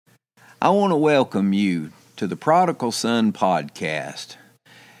I want to welcome you to the Prodigal Son podcast.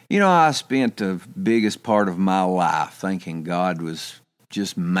 You know, I spent the biggest part of my life thinking God was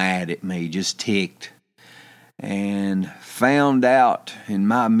just mad at me, just ticked, and found out in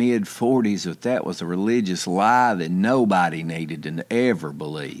my mid-40s that was a religious lie that nobody needed to ever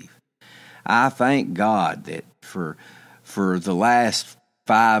believe. I thank God that for the last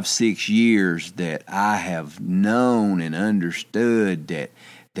 5-6 years that I have known and understood that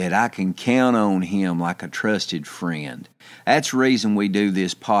I can count on Him like a trusted friend. That's the reason we do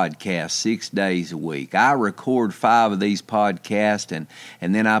this podcast 6 days a week. I record 5 of these podcasts,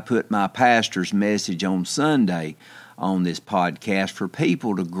 and then I put my pastor's message on Sunday on this podcast for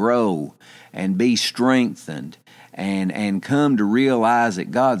people to grow and be strengthened and come to realize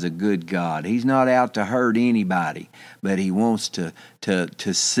that God's a good God. He's not out to hurt anybody, but He wants to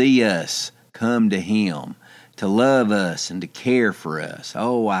see us come to Him, to love us and to care for us.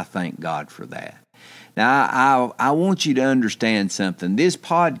 Oh, I thank God for that. Now, I want you to understand something. This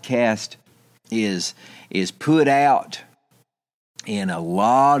podcast is put out in a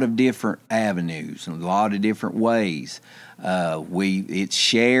lot of different avenues, in a lot of different ways. It's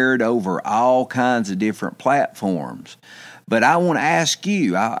shared over all kinds of different platforms. But I want to ask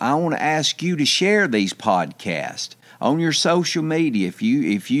you, I want to ask you to share these podcasts on your social media. If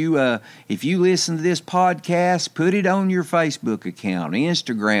you listen to this podcast, put it on your Facebook account,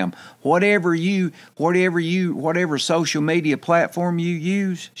 Instagram, whatever social media platform you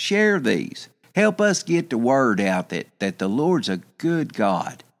use, share these. Help us get the word out that the Lord's a good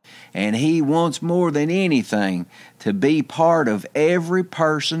God, and He wants more than anything to be part of every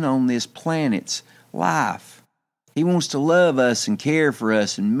person on this planet's life. He wants to love us and care for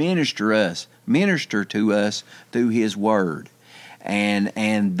us and minister to us through His Word.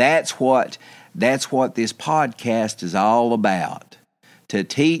 And that's what this podcast is all about. To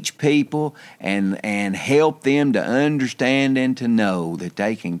teach people and help them to understand and to know that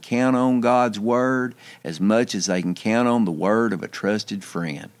they can count on God's Word as much as they can count on the word of a trusted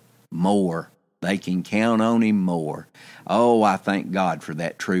friend. More. They can count on Him more. Oh, I thank God for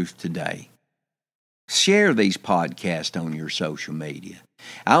that truth today. Share these podcasts on your social media.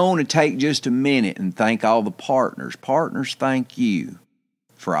 I want to take just a minute and thank all the partners. Partners, thank you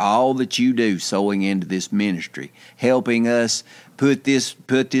for all that you do sowing into this ministry, helping us put this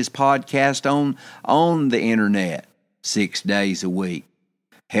podcast on the internet 6 days a week,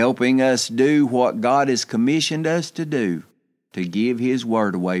 helping us do what God has commissioned us to do, to give His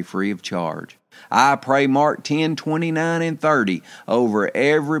Word away free of charge. I pray Mark 10:29 and 30 over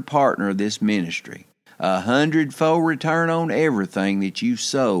every partner of this ministry. 100-fold return on everything that you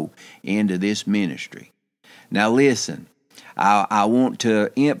sow into this ministry. Now listen, I want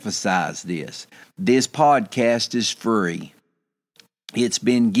to emphasize this. This podcast is free. It's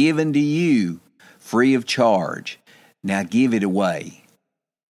been given to you free of charge. Now give it away.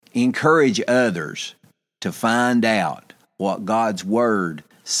 Encourage others to find out what God's Word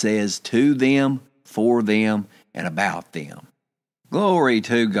says to them, for them, and about them. Glory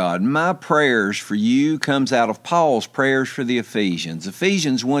to God. My prayers for you comes out of Paul's prayers for the Ephesians.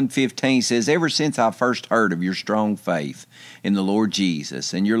 Ephesians 1:15 says, "Ever since I first heard of your strong faith in the Lord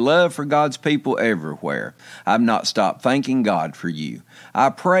Jesus and your love for God's people everywhere, I've not stopped thanking God for you. I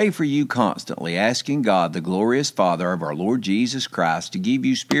pray for you constantly, asking God, the glorious Father of our Lord Jesus Christ, to give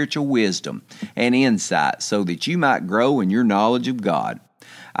you spiritual wisdom and insight so that you might grow in your knowledge of God.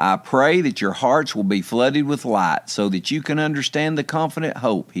 I pray that your hearts will be flooded with light so that you can understand the confident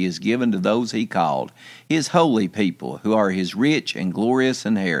hope He has given to those He called, His holy people, who are His rich and glorious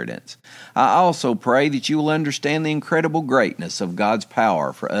inheritance. I also pray that you will understand the incredible greatness of God's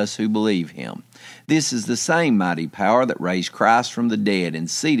power for us who believe Him. This is the same mighty power that raised Christ from the dead and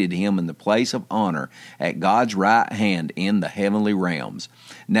seated Him in the place of honor at God's right hand in the heavenly realms.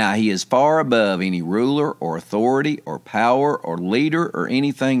 Now He is far above any ruler or authority or power or leader or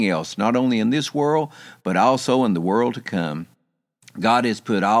anything else, not only in this world, but also in the world to come. God has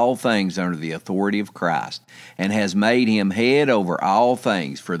put all things under the authority of Christ and has made Him head over all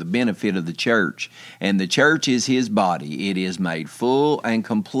things for the benefit of the church. And the church is His body. It is made full and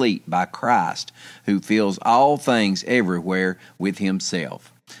complete by Christ, who fills all things everywhere with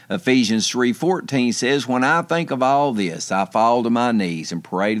Himself. Ephesians 3:14 says, "When I think of all this, I fall to my knees and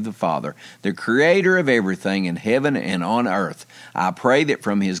pray to the Father, the Creator of everything in heaven and on earth. I pray that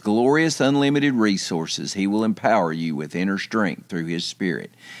from His glorious unlimited resources He will empower you with inner strength through His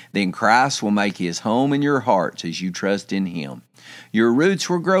Spirit. Then Christ will make His home in your hearts as you trust in Him. Your roots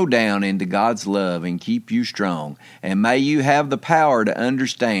will grow down into God's love and keep you strong, and may you have the power to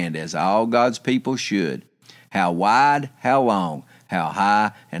understand, as all God's people should, how wide, how long, how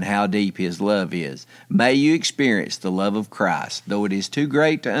high and how deep His love is. May you experience the love of Christ, though it is too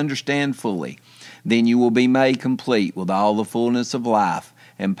great to understand fully. Then you will be made complete with all the fullness of life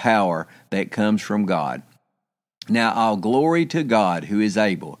and power that comes from God. Now all glory to God, who is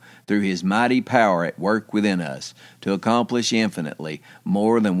able, through His mighty power at work within us, to accomplish infinitely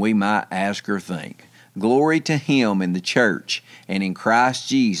more than we might ask or think. Glory to Him in the church and in Christ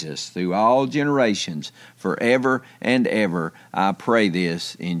Jesus through all generations, forever and ever. I pray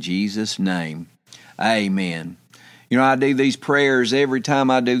this in Jesus' name. Amen. You know, I do these prayers every time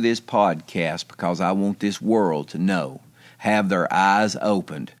I do this podcast because I want this world to know, have their eyes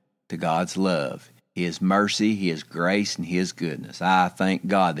opened to God's love, His mercy, His grace, and His goodness. I thank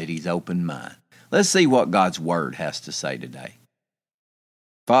God that He's opened mine. Let's see what God's Word has to say today.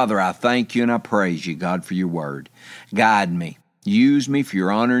 Father, I thank You and I praise You, God, for Your Word. Guide me. Use me for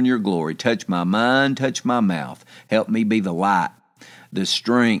Your honor and Your glory. Touch my mind, touch my mouth. Help me be the light, the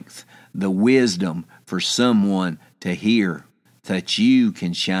strength, the wisdom for someone to hear that You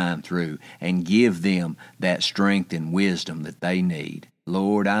can shine through and give them that strength and wisdom that they need.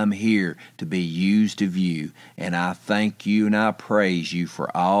 Lord, I'm here to be used of You, and I thank You and I praise You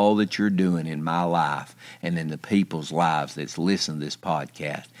for all that You're doing in my life and in the people's lives that's listening to this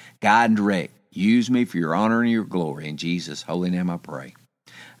podcast. Guide and direct. Use me for Your honor and Your glory. In Jesus' holy name I pray.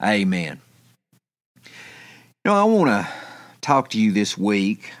 Amen. You know, I want to talk to you this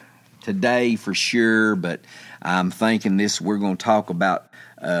week, today for sure, but I'm thinking we're going to talk about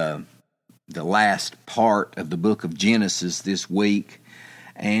the last part of the book of Genesis this week.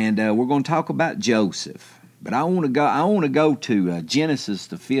 And we're going to talk about Joseph, but I want to go to Genesis,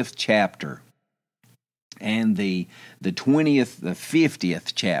 the 5th chapter, and the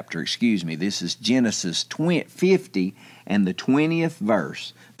 50th chapter. Excuse me. This is Genesis 50 and the 20th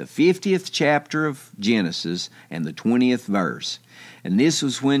verse. The 50th chapter of Genesis and the 20th verse. And this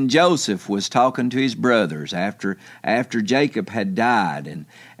was when Joseph was talking to his brothers after Jacob had died,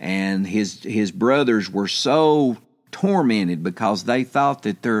 and his brothers were so tormented because they thought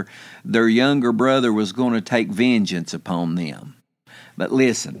that their younger brother was going to take vengeance upon them. But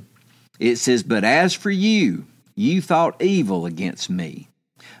listen, it says, "But as for you, you thought evil against me,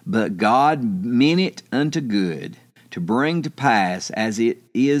 but God meant it unto good, to bring to pass as it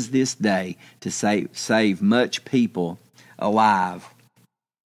is this day, to save much people alive."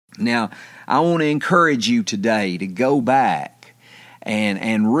 Now, I want to encourage you today to go back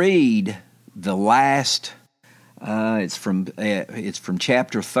and read the last. It's from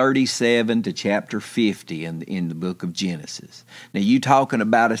chapter 37 to chapter 50 in the book of Genesis. Now, you talking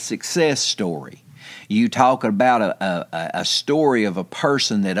about a success story. You talking about a story of a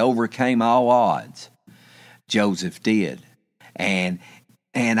person that overcame all odds. Joseph did, and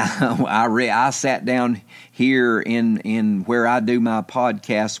I sat down here in where I do my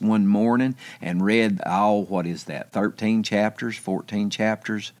podcast one morning and read all 13 chapters, 14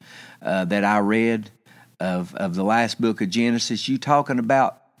 chapters that I read of the last book of Genesis. You talking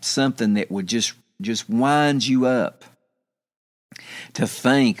about something that would just winds you up to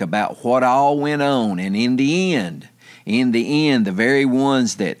think about what all went on, and in the end, the very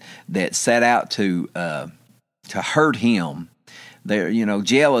ones that set out to hurt him,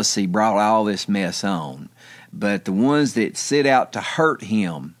 jealousy brought all this mess on. But the ones that set out to hurt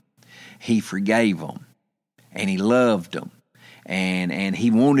him, He forgave them, and He loved them. And He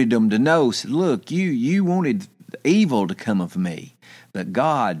wanted them to know, said, look, you wanted evil to come of me, but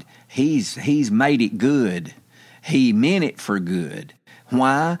God, He's made it good. He meant it for good.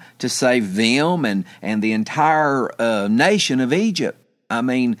 Why? To save them and the entire nation of Egypt. I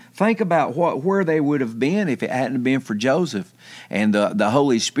mean, think about where they would have been if it hadn't been for Joseph and the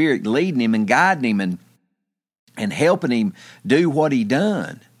Holy Spirit leading him and guiding him and helping him do what he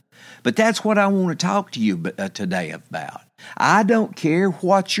done. But that's what I want to talk to you today about. I don't care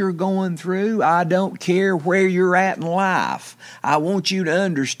what you're going through. I don't care where you're at in life. I want you to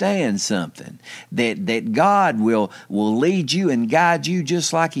understand something, that God will lead you and guide you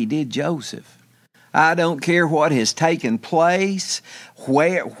just like He did Joseph. I don't care what has taken place,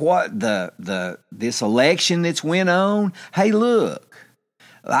 this election that's went on. Hey, look,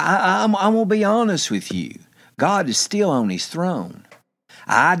 I'm going to be honest with you. God is still on His throne.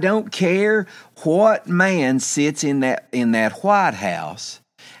 I don't care what man sits in that White House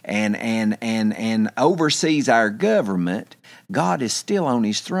and oversees our government. God is still on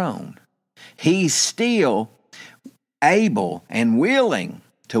His throne. He's still able and willing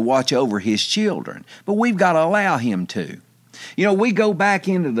to watch over His children, but we've got to allow Him to. You know, we go back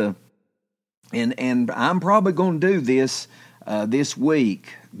into and I'm probably going to do this this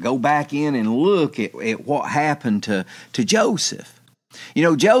week. Go back in and look at what happened to Joseph. You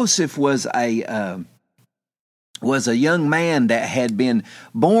know, Joseph was a young man that had been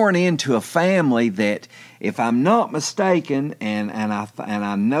born into a family that, if I'm not mistaken, and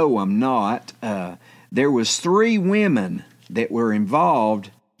I know I'm not, there was 3 women that were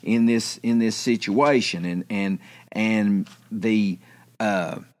involved in this situation, and the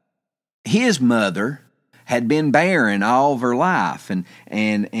his mother had been barren all of her life,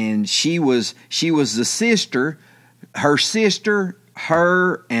 and she was the sister, her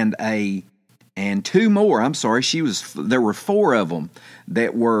and 2 more. I'm sorry, there were 4 of them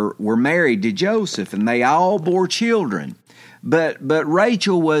that were married to Joseph, and they all bore children. But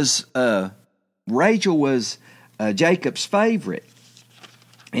Rachel was Jacob's favorite.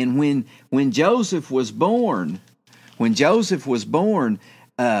 And when Joseph was born, it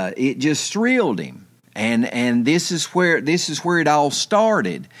just thrilled him. And this is where it all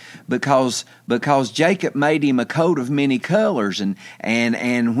started, because Jacob made him a coat of many colors, and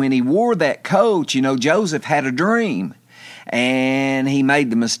when he wore that coat, you know, Joseph had a dream, and he made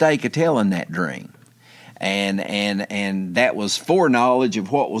the mistake of telling that dream, and that was foreknowledge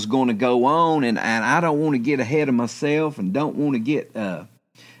of what was going to go on, and I don't want to get ahead of myself, and don't want to get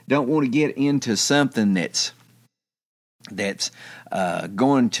into something that's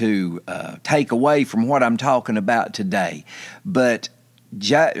going to take away from what I'm talking about today. But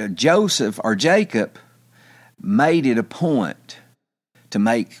Jacob made it a point to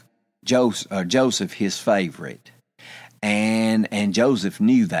make Joseph his favorite, and Joseph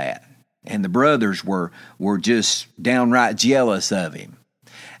knew that, and the brothers were just downright jealous of him,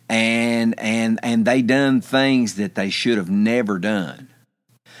 and they done things that they should have never done.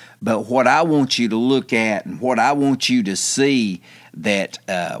 But what I want you to look at, and what I want you to see, that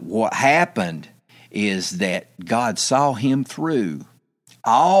what happened is that God saw him through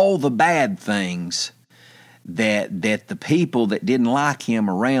all the bad things that the people that didn't like him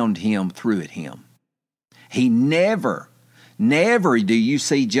around him threw at him. He never do you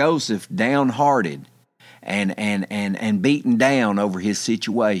see Joseph downhearted and beaten down over his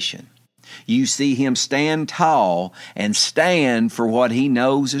situation. You see him stand tall and stand for what he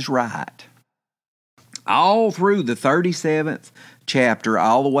knows is right. All through the 37th chapter,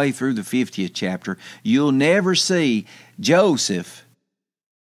 all the way through the 50th chapter, you'll never see Joseph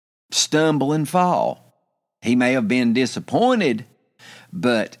stumble and fall. He may have been disappointed,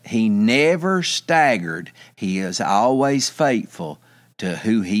 but he never staggered. He is always faithful to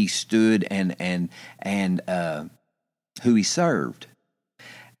who he stood and who he served.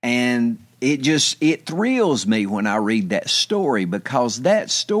 And it thrills me when I read that story, because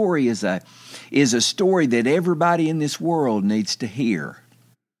that story is a story that everybody in this world needs to hear.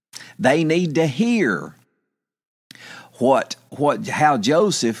 They need to hear how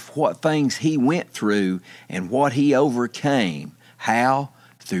Joseph, what things he went through and what he overcame. How?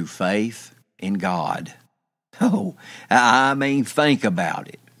 Through faith in God. Oh, I mean, think about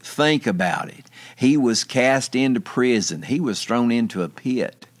it. Think about it. He was cast into prison. He was thrown into a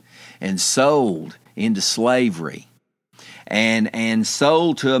pit and sold into slavery, and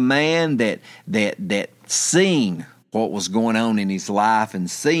sold to a man that seen what was going on in his life, and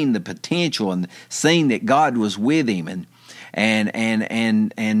seen the potential, and seen that God was with him,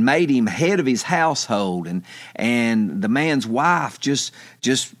 and made him head of his household, and the man's wife just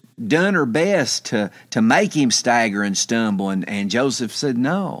done her best to make him stagger and stumble, and Joseph said,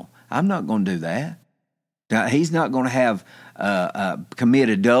 "No, I'm not going to do that. Now, he's not going to have commit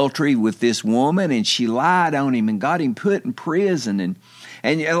adultery with this woman," and she lied on him and got him put in prison. And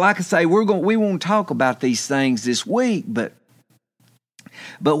like I say, we won't talk about these things this week, but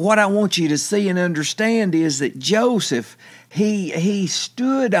what I want you to see and understand is that Joseph, he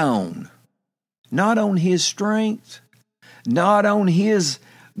stood not on his strength, not on his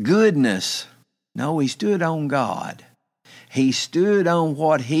goodness. No, he stood on God. He stood on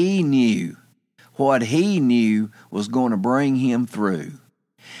what he knew. What he knew was going to bring him through.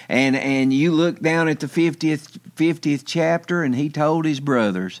 And you look down at the 50th chapter, and he told his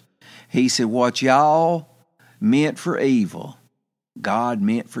brothers, he said, what y'all meant for evil, God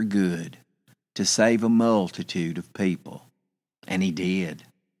meant for good, to save a multitude of people. And he did.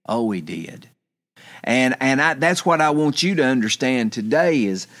 Oh, he did. And that's what I want you to understand today,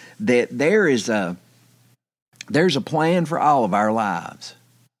 is that there's a plan for all of our lives.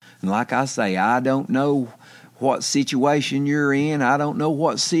 And like I say, I don't know what situation you're in. I don't know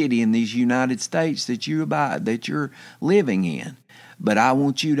what city in these United States that you're living in. But I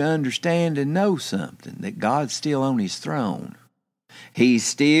want you to understand and know something, that God's still on his throne. He's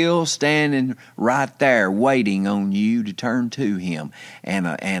still standing right there waiting on you to turn to him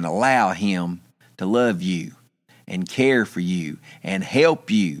and allow him to love you and care for you and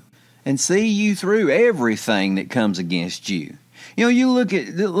help you and see you through everything that comes against you. You know, you look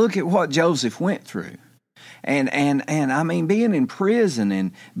at what Joseph went through. And I mean, being in prison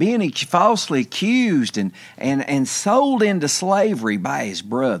and being falsely accused and sold into slavery by his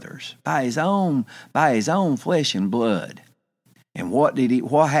brothers, by his own flesh and blood. And what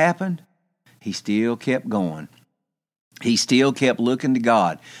happened? He still kept going. He still kept looking to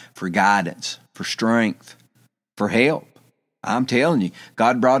God for guidance, for strength, for help. I'm telling you,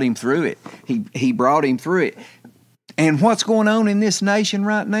 God brought him through it. He brought him through it. And what's going on in this nation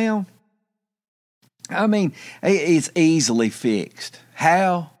right now? I mean, it's easily fixed.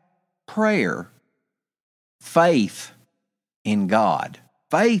 How? Prayer. Faith in God.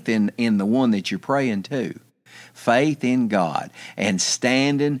 Faith in the one that you're praying to. Faith in God. And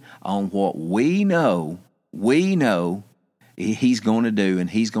standing on what we know He's going to do, and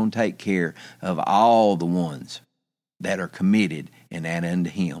He's going to take care of all the ones that are committed and unto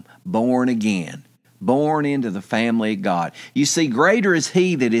Him. Born again. Born into the family of God. You see, greater is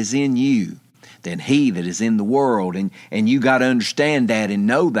He that is in you than he that is in the world. And you got to understand that and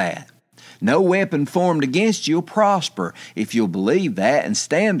know that. No weapon formed against you will prosper if you'll believe that and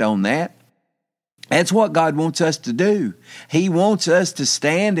stand on that. That's what God wants us to do. He wants us to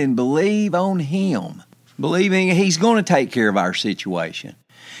stand and believe on Him, believing He's going to take care of our situation.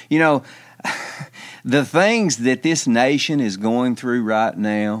 You know, the things that this nation is going through right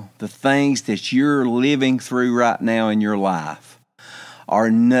now, the things that you're living through right now in your life, are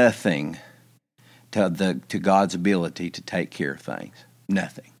nothing to God's ability to take care of things.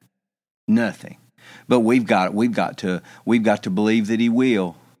 Nothing. But we've got to believe that He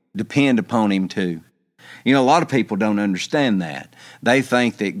will. Depend upon Him too. You know, a lot of people don't understand that. They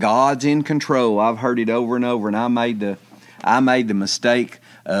think that God's in control. I've heard it over and over, and I made the mistake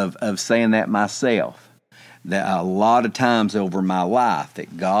of saying that myself. That a lot of times over my life,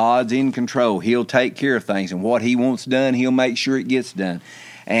 that God's in control. He'll take care of things, and what He wants done, He'll make sure it gets done.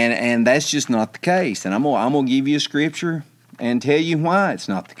 And that's just not the case. And I'm gonna give you a scripture and tell you why it's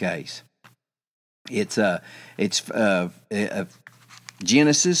not the case. It's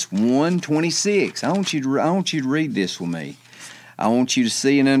Genesis 1:26. I want you to read this with me. I want you to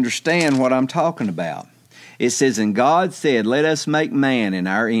see and understand what I'm talking about. It says, "And God said, let us make man in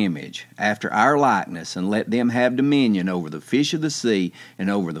our image, after our likeness, and let them have dominion over the fish of the sea,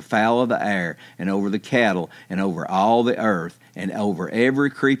 and over the fowl of the air, and over the cattle, and over all the earth, and over every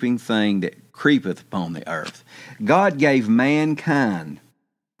creeping thing that creepeth upon the earth." God gave mankind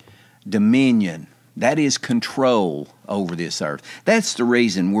dominion. That is control over this earth. That's the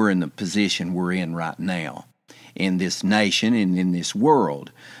reason we're in the position we're in right now, in this nation and in this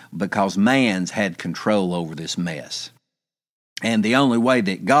world, because man's had control over this mess. And the only way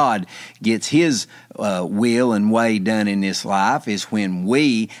that God gets His will and way done in this life is when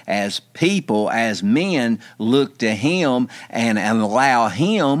we, as people, as men, look to Him and allow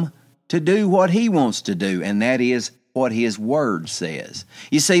Him to do what He wants to do, and that is what His Word says.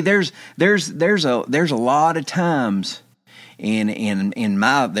 You see, there's a lot of times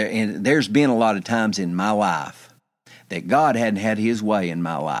there's been a lot of times in my life that God hadn't had His way in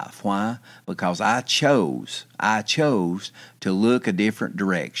my life. Why? Because I chose to look a different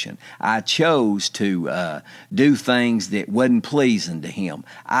direction. I chose to do things that wasn't pleasing to Him.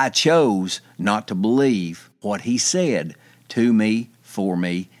 I chose not to believe what He said to me, for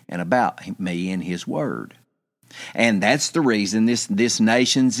me, and about me in His Word. And that's the reason this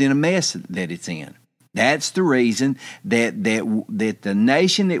nation's in a mess that it's in. That's the reason that the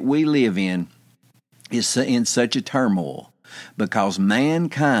nation that we live in is in such a turmoil, because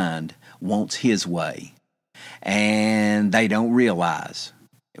mankind wants his way, and they don't realize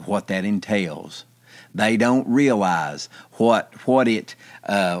what that entails. They don't realize what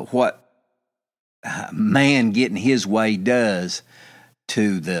man getting his way does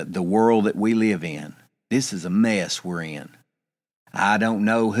to the world that we live in. This is a mess we're in. I don't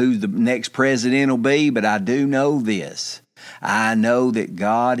know who the next president will be, but I do know this. I know that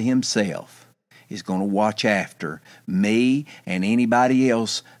God Himself is going to watch after me and anybody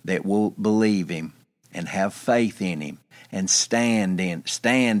else that will believe Him and have faith in Him and stand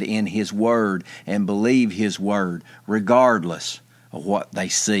in His Word and believe His Word, regardless of what they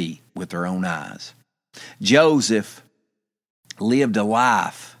see with their own eyes. Joseph lived a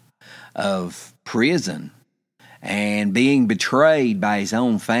life of prison and being betrayed by his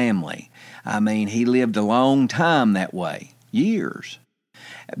own family. I mean, he lived a long time that way, years.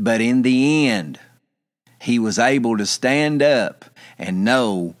 But in the end, he was able to stand up and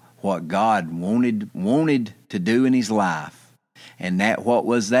know what God wanted to do in his life. And what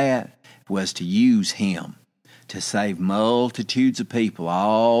was to use him to save multitudes of people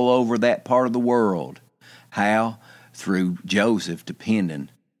all over that part of the world. How? Through Joseph depending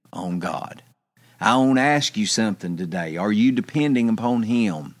on God. I want to ask you something today. Are you depending upon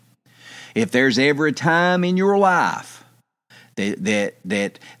Him? If there's ever a time in your life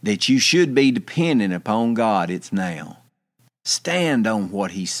that you should be dependent upon God, it's now. Stand on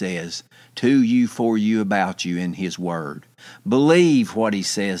what He says to you, for you, about you in His Word. Believe what He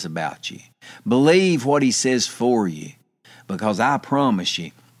says about you. Believe what He says for you. Because I promise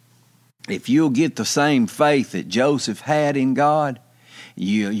you, if you'll get the same faith that Joseph had in God,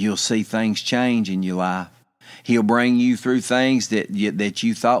 you'll see things change in your life. He'll bring you through things that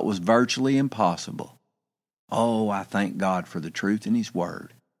you thought was virtually impossible. Oh, I thank God for the truth in His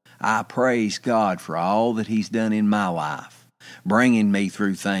Word. I praise God for all that He's done in my life, bringing me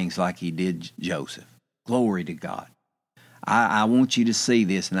through things like He did Joseph. Glory to God. I want you to see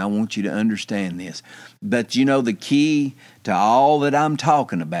this, and I want you to understand this. But you know, the key to all that I'm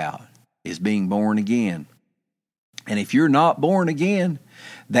talking about is being born again. And if you're not born again,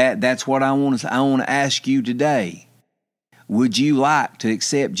 that's what I want to ask you today. Would you like to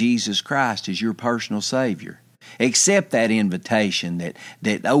accept Jesus Christ as your personal Savior? Accept that invitation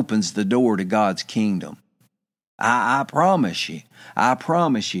that opens the door to God's kingdom. I promise you,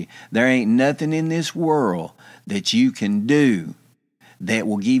 there ain't nothing in this world that you can do that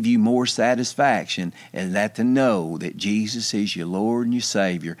will give you more satisfaction than that, to know that Jesus is your Lord and your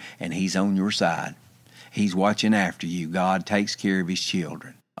Savior, and He's on your side. He's watching after you. God takes care of His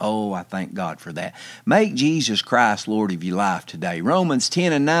children. Oh, I thank God for that. Make Jesus Christ Lord of your life today. Romans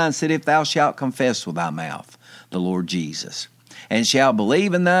 10:9 said, if thou shalt confess with thy mouth the Lord Jesus, and shalt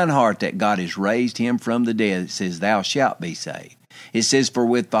believe in thine heart that God has raised Him from the dead, it says, thou shalt be saved. It says, for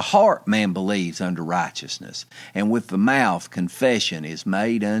with the heart man believes unto righteousness, and with the mouth confession is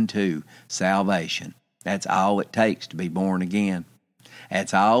made unto salvation. That's all it takes to be born again.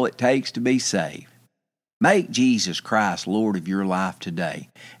 That's all it takes to be saved. Make Jesus Christ Lord of your life today,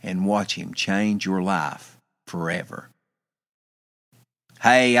 and watch Him change your life forever.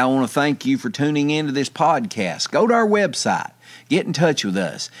 Hey, I want to thank you for tuning into this podcast. Go to our website. Get in touch with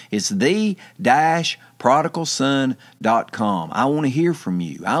us. It's the-prodigalson.com. I want to hear from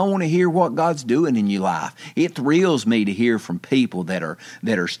you. I want to hear what God's doing in your life. It thrills me to hear from people that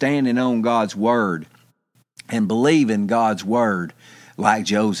are standing on God's Word and believing God's Word like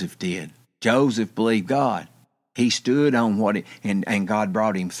Joseph did. Joseph believed God. He stood on and God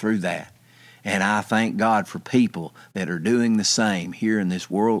brought him through that. And I thank God for people that are doing the same here in this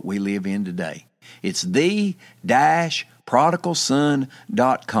world we live in today. It's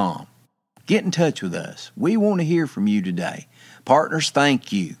the-prodigalson.com. Get in touch with us. We want to hear from you today. Partners,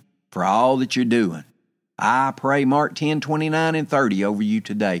 thank you for all that you're doing. I pray Mark 10:29 and 30 over you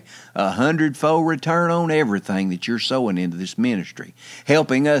today. 100-fold return on everything that you're sowing into this ministry,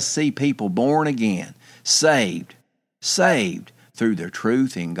 helping us see people born again, saved through the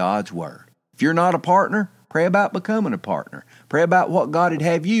truth in God's Word. If you're not a partner, pray about becoming a partner. Pray about what God would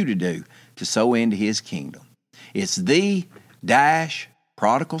have you to do to sow into His kingdom. It's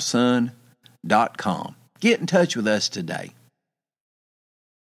the-prodigalson.com. Get in touch with us today.